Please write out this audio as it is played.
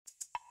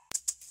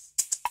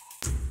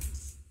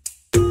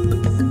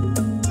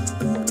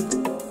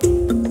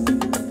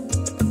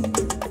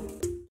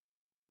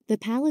The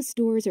palace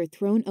doors are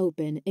thrown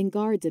open and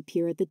guards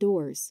appear at the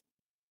doors.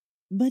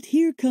 But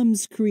here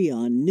comes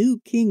Creon, new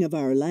king of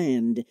our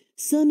land,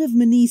 son of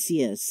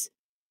Menecius.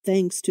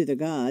 Thanks to the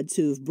gods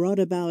who've brought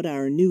about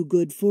our new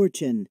good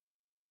fortune.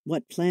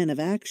 What plan of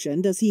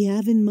action does he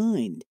have in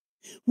mind?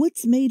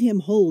 What's made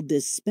him hold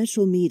this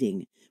special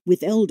meeting,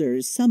 with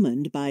elders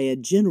summoned by a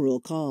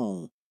general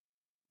call?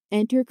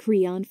 Enter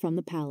Creon from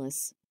the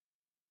palace.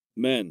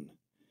 Men,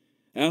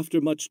 after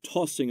much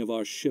tossing of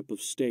our ship of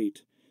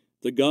state,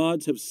 the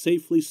gods have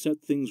safely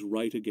set things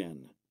right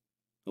again.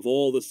 Of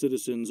all the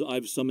citizens,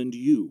 I've summoned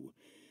you,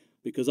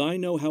 because I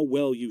know how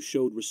well you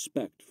showed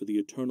respect for the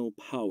eternal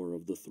power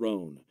of the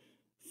throne,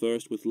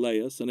 first with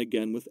Laius and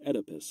again with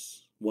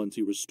Oedipus, once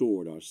he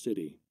restored our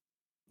city.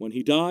 When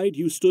he died,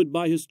 you stood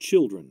by his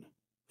children,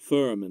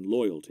 firm in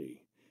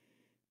loyalty.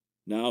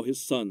 Now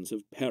his sons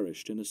have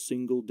perished in a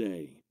single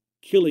day,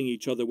 killing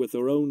each other with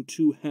their own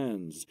 2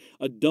 hands,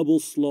 a double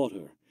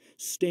slaughter,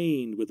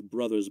 stained with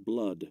brothers'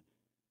 blood.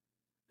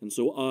 And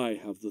so I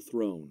have the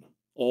throne,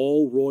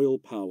 all royal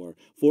power,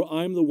 for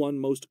I'm the one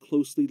most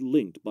closely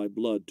linked by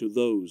blood to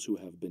those who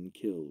have been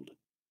killed.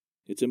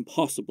 It's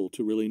impossible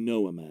to really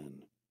know a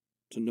man,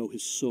 to know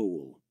his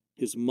soul,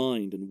 his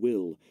mind and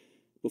will,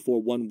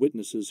 before one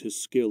witnesses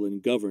his skill in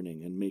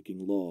governing and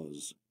making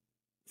laws.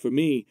 For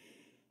me,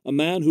 a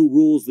man who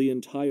rules the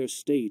entire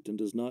state and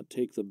does not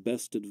take the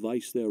best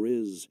advice there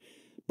is,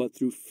 but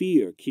through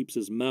fear keeps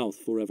his mouth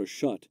forever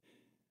shut,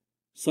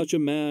 such a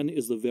man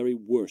is the very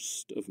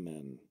worst of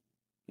men,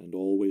 and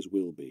always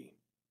will be.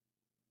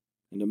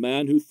 And a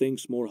man who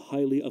thinks more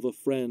highly of a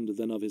friend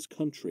than of his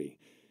country,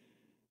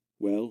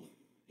 well,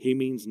 he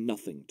means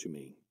nothing to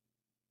me.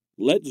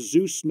 Let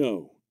Zeus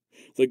know,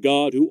 the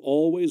god who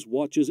always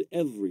watches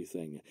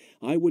everything,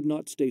 I would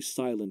not stay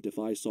silent if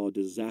I saw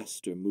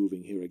disaster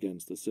moving here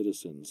against the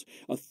citizens,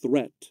 a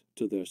threat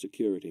to their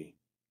security.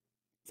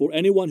 For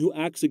anyone who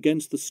acts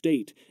against the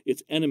state,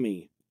 its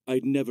enemy,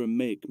 I'd never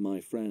make my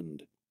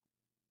friend.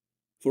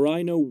 For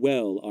I know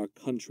well our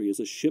country is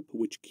a ship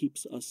which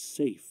keeps us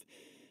safe,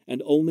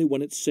 and only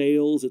when it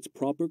sails its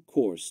proper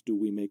course do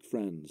we make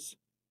friends.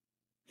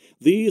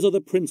 These are the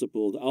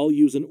principles I'll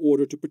use in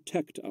order to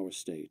protect our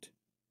state.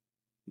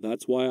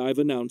 That's why I've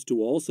announced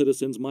to all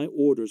citizens my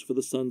orders for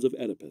the sons of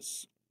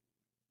Oedipus.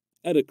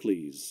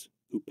 Oedicles,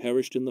 who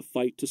perished in the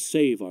fight to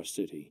save our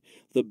city,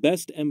 the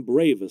best and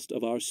bravest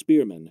of our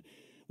spearmen,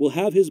 will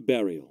have his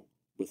burial,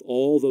 with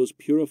all those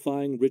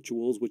purifying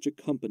rituals which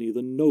accompany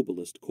the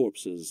noblest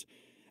corpses,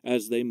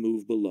 as they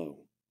move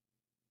below.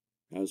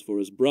 As for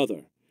his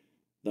brother,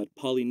 that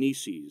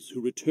Polyneices,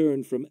 who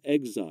returned from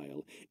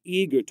exile,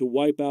 eager to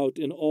wipe out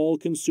in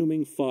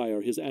all-consuming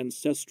fire his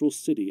ancestral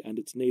city and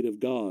its native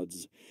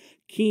gods,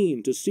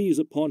 keen to seize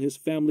upon his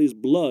family's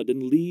blood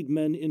and lead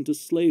men into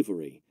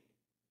slavery.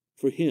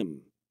 For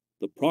him,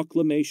 the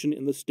proclamation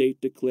in the state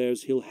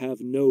declares he'll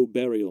have no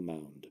burial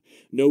mound,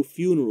 no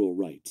funeral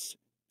rites,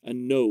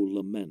 and no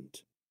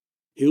lament.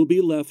 He'll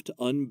be left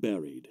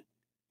unburied,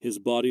 his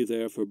body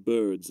there for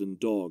birds and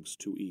dogs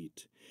to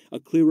eat, a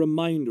clear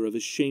reminder of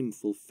his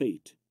shameful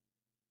fate.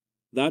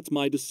 That's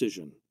my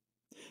decision,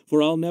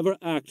 for I'll never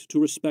act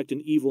to respect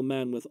an evil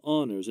man with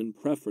honors in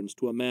preference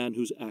to a man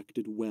who's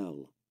acted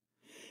well.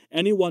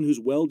 Anyone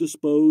who's well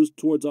disposed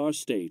towards our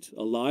state,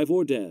 alive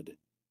or dead,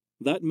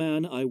 that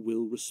man I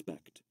will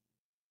respect.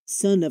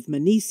 Son of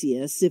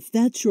Menecius, if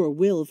that's your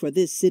will for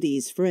this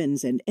city's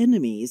friends and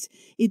enemies,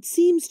 it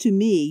seems to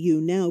me you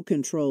now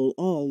control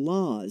all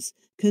laws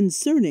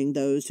concerning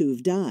those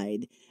who've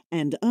died,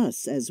 and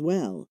us as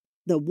well,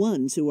 the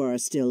ones who are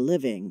still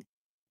living.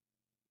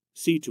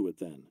 See to it,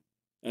 then,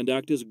 and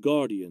act as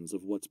guardians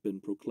of what's been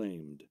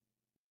proclaimed.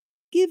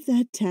 Give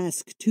that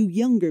task to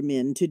younger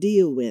men to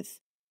deal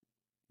with.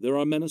 There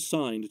are men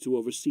assigned to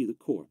oversee the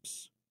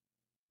corpse.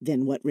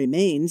 Then what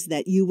remains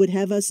that you would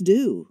have us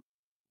do?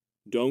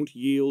 Don't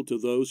yield to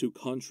those who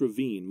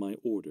contravene my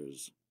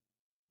orders.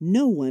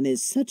 No one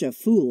is such a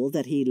fool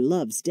that he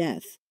loves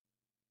death.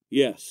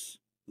 Yes,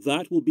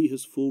 that will be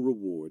his full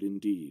reward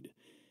indeed.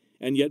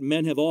 And yet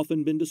men have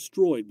often been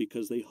destroyed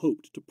because they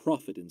hoped to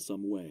profit in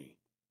some way.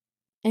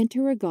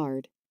 Enter a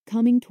guard,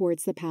 coming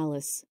towards the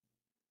palace.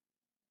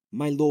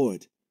 My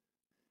lord,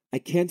 I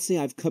can't say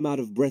I've come out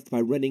of breath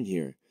by running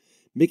here,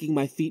 making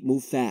my feet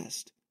move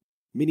fast.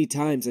 Many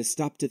times I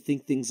stop to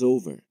think things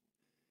over.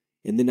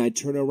 And then I'd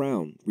turn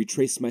around,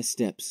 retrace my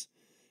steps.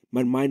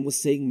 My mind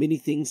was saying many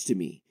things to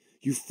me.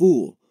 You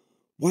fool!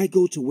 Why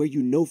go to where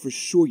you know for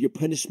sure your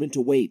punishment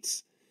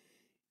awaits?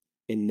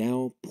 And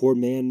now, poor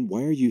man,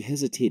 why are you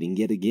hesitating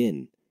yet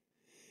again?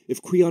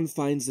 If Creon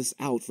finds this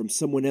out from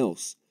someone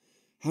else,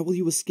 how will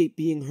you escape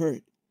being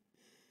hurt?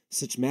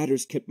 Such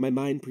matters kept my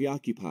mind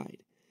preoccupied,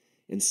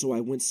 and so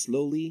I went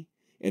slowly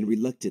and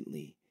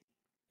reluctantly,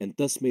 and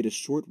thus made a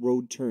short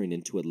road turn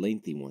into a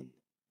lengthy one.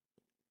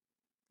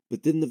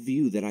 But then the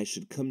view that I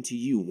should come to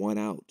you won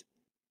out.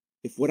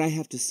 If what I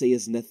have to say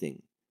is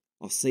nothing,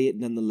 I'll say it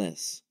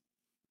nonetheless.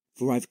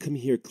 For I've come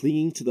here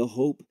clinging to the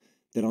hope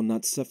that I'll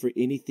not suffer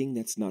anything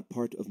that's not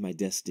part of my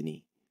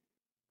destiny.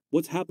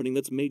 What's happening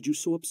that's made you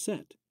so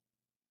upset?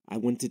 I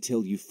want to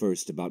tell you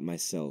first about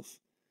myself.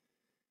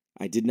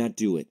 I did not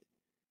do it,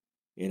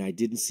 and I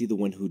didn't see the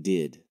one who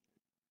did,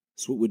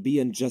 so it would be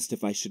unjust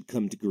if I should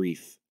come to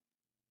grief.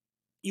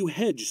 You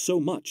hedge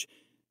so much.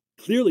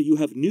 Clearly you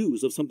have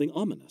news of something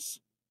ominous.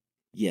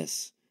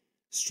 Yes,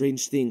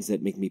 strange things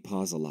that make me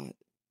pause a lot.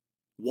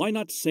 Why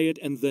not say it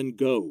and then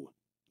go?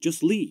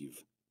 Just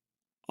leave.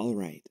 All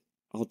right,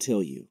 I'll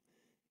tell you.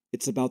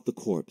 It's about the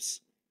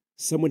corpse.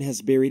 Someone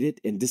has buried it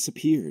and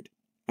disappeared,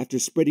 after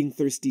spreading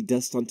thirsty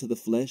dust onto the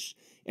flesh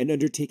and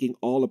undertaking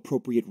all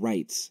appropriate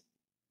rites.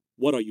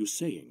 What are you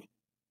saying?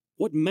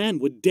 What man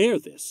would dare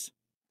this?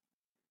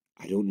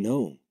 I don't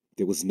know.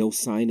 There was no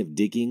sign of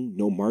digging,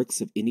 no marks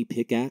of any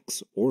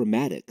pickaxe or a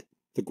mattock.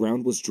 The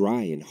ground was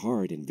dry and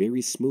hard and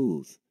very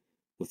smooth,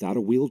 without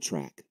a wheel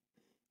track.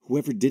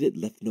 Whoever did it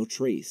left no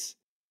trace.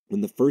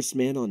 When the first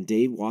man on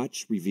day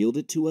watch revealed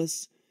it to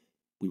us,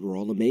 we were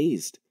all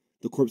amazed.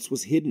 The corpse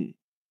was hidden,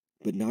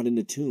 but not in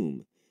a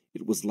tomb.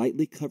 It was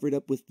lightly covered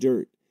up with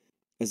dirt,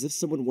 as if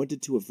someone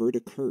wanted to avert a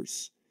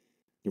curse.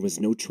 There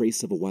was no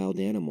trace of a wild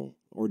animal,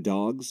 or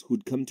dogs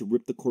who'd come to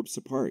rip the corpse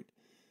apart.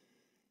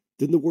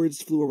 Then the words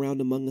flew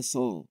around among us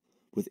all,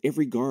 with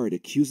every guard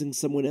accusing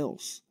someone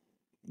else.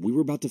 We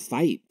were about to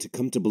fight, to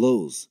come to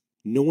blows.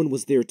 No one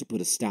was there to put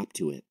a stop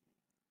to it.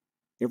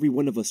 Every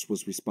one of us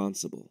was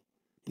responsible,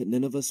 but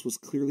none of us was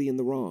clearly in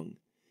the wrong.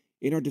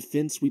 In our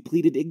defense, we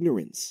pleaded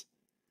ignorance.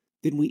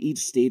 Then we each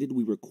stated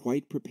we were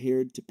quite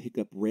prepared to pick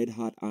up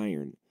red-hot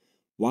iron,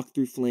 walk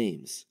through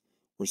flames,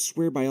 or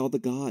swear by all the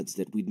gods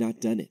that we'd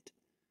not done it.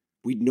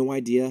 We'd no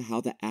idea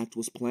how the act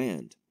was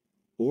planned,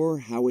 or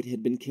how it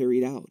had been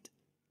carried out.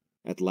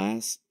 At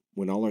last,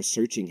 when all our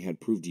searching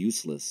had proved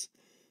useless,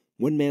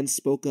 one man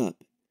spoke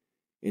up,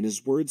 and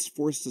his words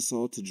forced us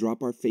all to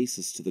drop our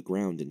faces to the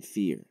ground in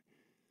fear.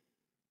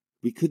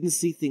 We couldn't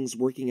see things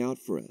working out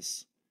for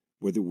us,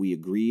 whether we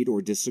agreed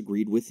or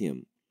disagreed with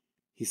him.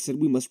 He said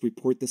we must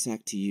report this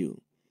act to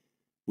you.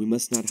 We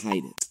must not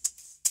hide it.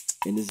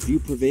 And his view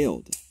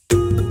prevailed. He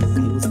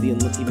was the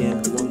unlucky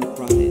man who won the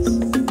prize,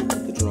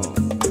 the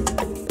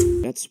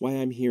draw. That's why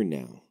I'm here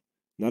now.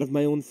 Not of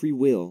my own free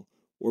will,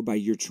 or by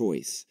your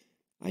choice.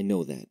 I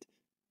know that.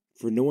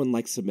 For no one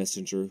likes a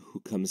messenger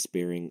who comes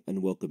bearing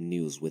unwelcome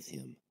news with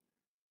him.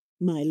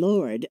 My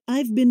lord,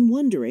 I've been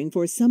wondering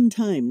for some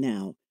time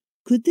now.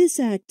 Could this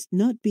act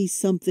not be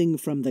something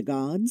from the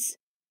gods?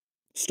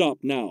 Stop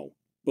now,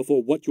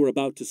 before what you're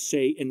about to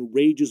say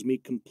enrages me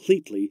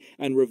completely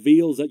and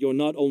reveals that you're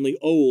not only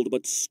old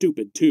but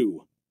stupid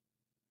too.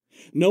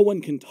 No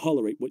one can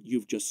tolerate what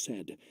you've just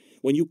said,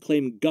 when you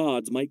claim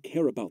gods might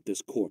care about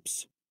this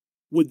corpse.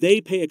 Would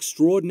they pay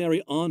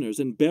extraordinary honors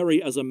and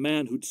bury as a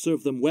man who'd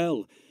serve them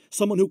well,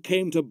 someone who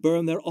came to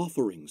burn their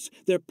offerings,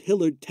 their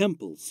pillared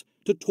temples,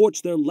 to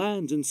torch their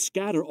lands and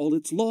scatter all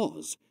its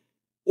laws?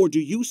 Or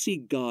do you see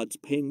gods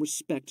paying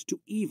respect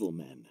to evil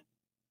men?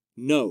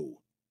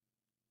 No.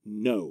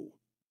 No.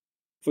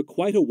 For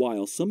quite a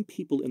while, some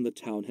people in the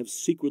town have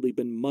secretly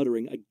been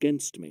muttering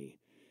against me.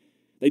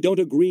 They don't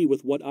agree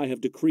with what I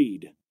have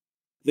decreed.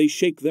 They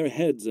shake their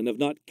heads and have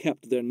not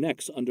kept their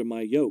necks under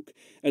my yoke,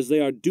 as they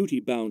are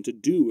duty-bound to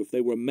do if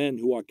they were men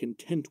who are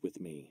content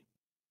with me.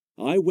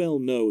 I well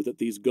know that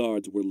these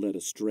guards were led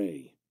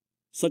astray.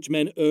 Such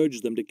men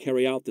urge them to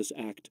carry out this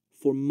act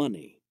for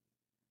money.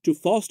 To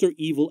foster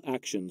evil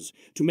actions,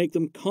 to make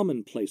them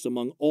commonplace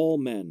among all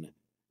men,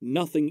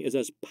 nothing is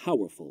as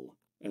powerful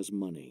as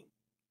money.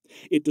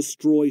 It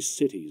destroys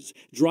cities,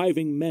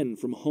 driving men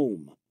from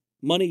home.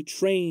 Money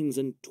trains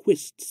and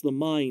twists the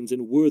minds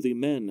in worthy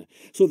men,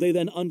 so they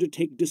then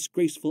undertake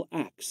disgraceful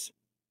acts.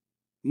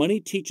 Money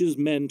teaches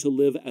men to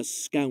live as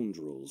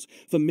scoundrels,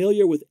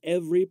 familiar with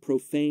every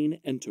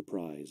profane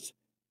enterprise.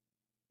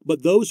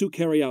 But those who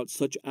carry out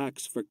such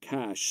acts for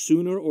cash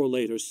sooner or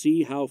later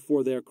see how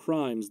for their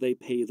crimes they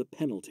pay the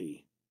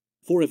penalty.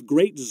 For if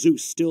great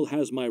Zeus still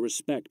has my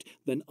respect,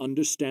 then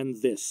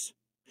understand this.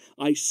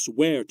 I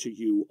swear to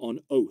you on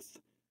oath.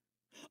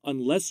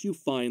 Unless you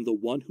find the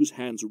one whose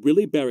hands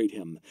really buried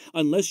him,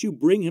 unless you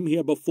bring him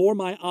here before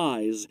my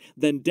eyes,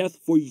 then death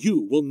for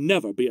you will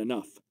never be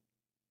enough.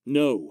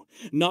 No,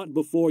 not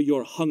before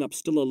you're hung up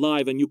still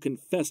alive and you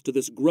confess to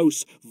this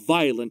gross,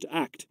 violent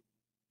act.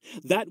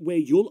 That way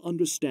you'll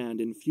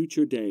understand in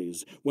future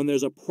days, when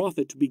there's a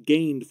profit to be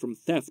gained from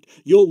theft,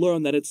 you'll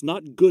learn that it's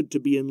not good to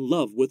be in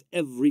love with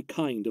every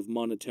kind of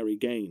monetary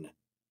gain.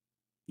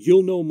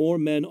 You'll know more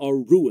men are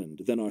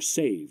ruined than are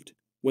saved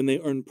when they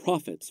earn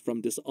profits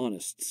from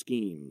dishonest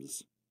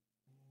schemes.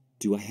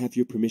 Do I have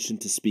your permission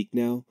to speak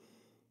now,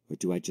 or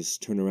do I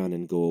just turn around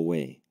and go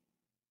away?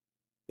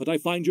 But I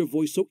find your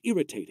voice so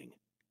irritating.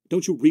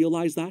 Don't you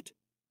realize that?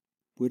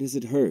 Where does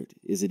it hurt?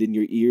 Is it in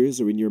your ears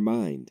or in your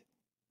mind?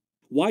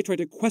 Why try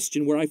to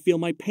question where I feel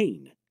my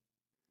pain?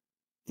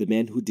 The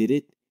man who did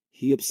it,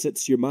 he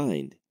upsets your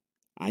mind.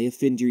 I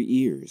offend your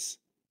ears.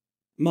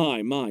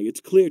 My, it's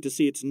clear to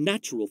see it's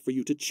natural for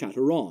you to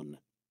chatter on.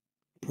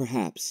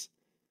 Perhaps.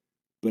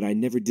 But I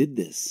never did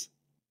this.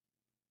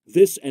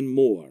 This and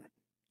more.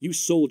 You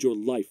sold your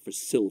life for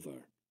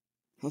silver.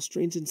 How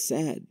strange and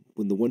sad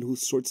when the one who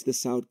sorts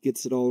this out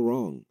gets it all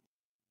wrong.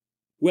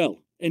 Well,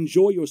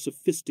 enjoy your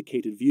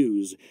sophisticated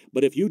views,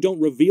 but if you don't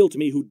reveal to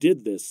me who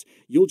did this,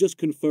 you'll just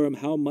confirm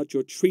how much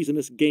your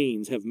treasonous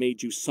gains have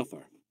made you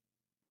suffer.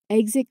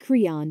 Exit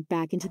Creon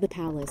back into the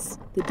palace.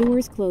 The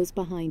doors close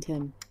behind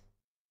him.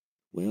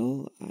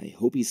 Well, I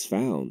hope he's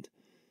found.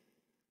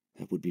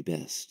 That would be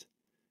best.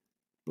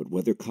 But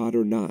whether caught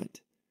or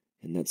not,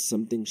 and that's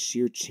something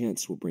sheer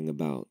chance will bring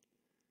about,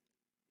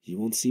 you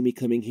won't see me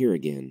coming here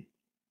again.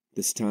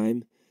 This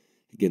time,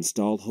 against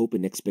all hope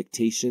and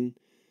expectation,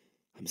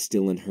 I'm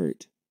still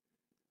unhurt.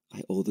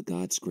 I owe the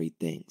gods great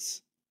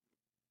thanks.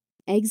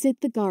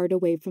 Exit the guard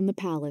away from the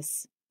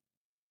palace.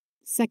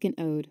 Second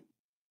Ode.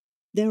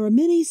 There are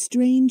many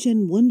strange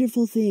and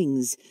wonderful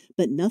things,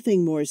 but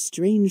nothing more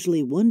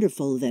strangely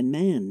wonderful than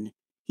man.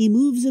 He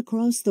moves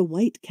across the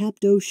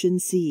white-capped ocean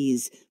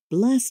seas,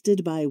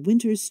 blasted by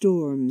winter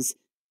storms,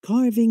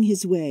 carving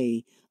his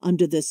way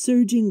under the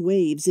surging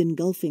waves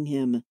engulfing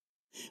him.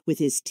 With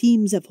his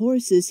teams of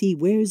horses he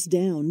wears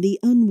down the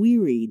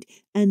unwearied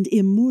and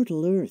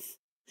immortal earth,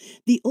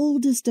 the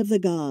oldest of the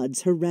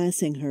gods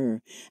harassing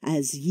her,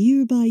 as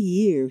year by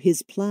year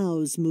his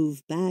plows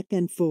move back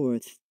and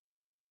forth.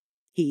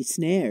 He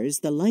snares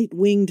the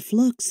light-winged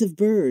flocks of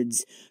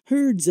birds,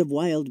 herds of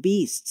wild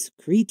beasts,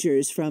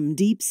 creatures from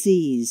deep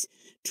seas,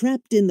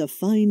 trapped in the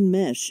fine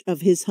mesh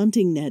of his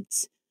hunting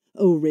nets.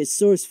 O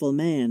resourceful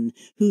man,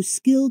 whose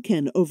skill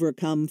can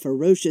overcome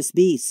ferocious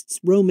beasts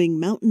roaming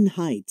mountain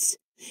heights.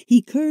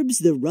 He curbs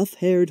the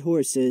rough-haired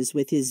horses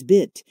with his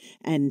bit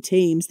and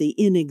tames the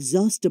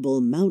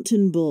inexhaustible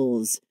mountain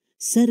bulls,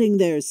 setting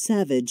their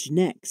savage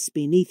necks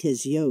beneath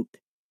his yoke.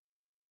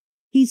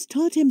 He's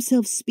taught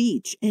himself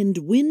speech and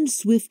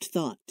wind-swift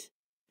thought,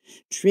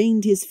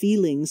 trained his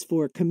feelings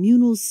for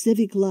communal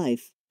civic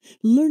life,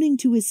 learning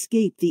to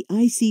escape the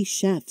icy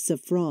shafts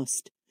of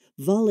frost,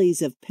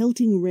 volleys of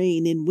pelting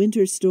rain in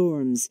winter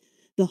storms,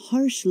 the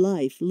harsh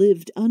life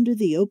lived under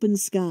the open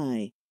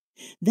sky.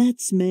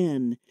 That's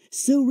man,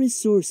 so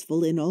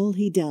resourceful in all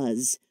he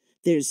does.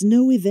 There's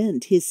no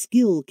event his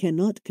skill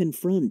cannot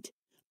confront,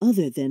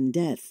 other than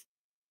death.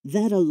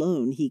 That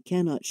alone he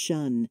cannot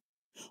shun.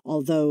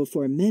 Although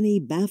for many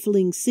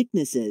baffling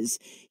sicknesses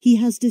he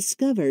has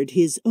discovered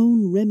his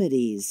own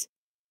remedies.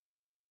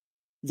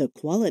 The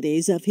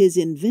qualities of his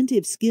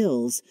inventive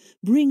skills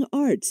bring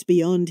arts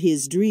beyond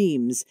his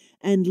dreams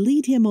and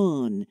lead him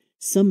on,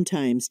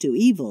 sometimes to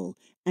evil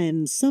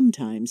and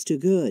sometimes to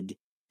good.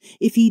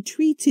 If he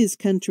treats his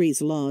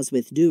country's laws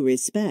with due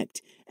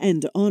respect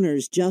and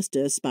honors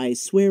justice by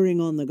swearing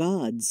on the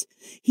gods,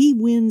 he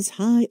wins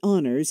high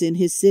honors in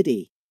his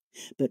city.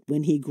 But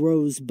when he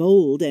grows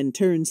bold and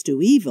turns to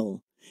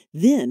evil,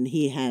 then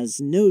he has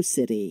no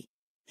city.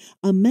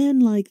 A man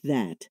like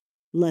that,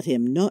 let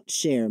him not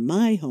share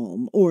my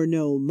home or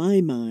know my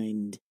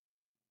mind.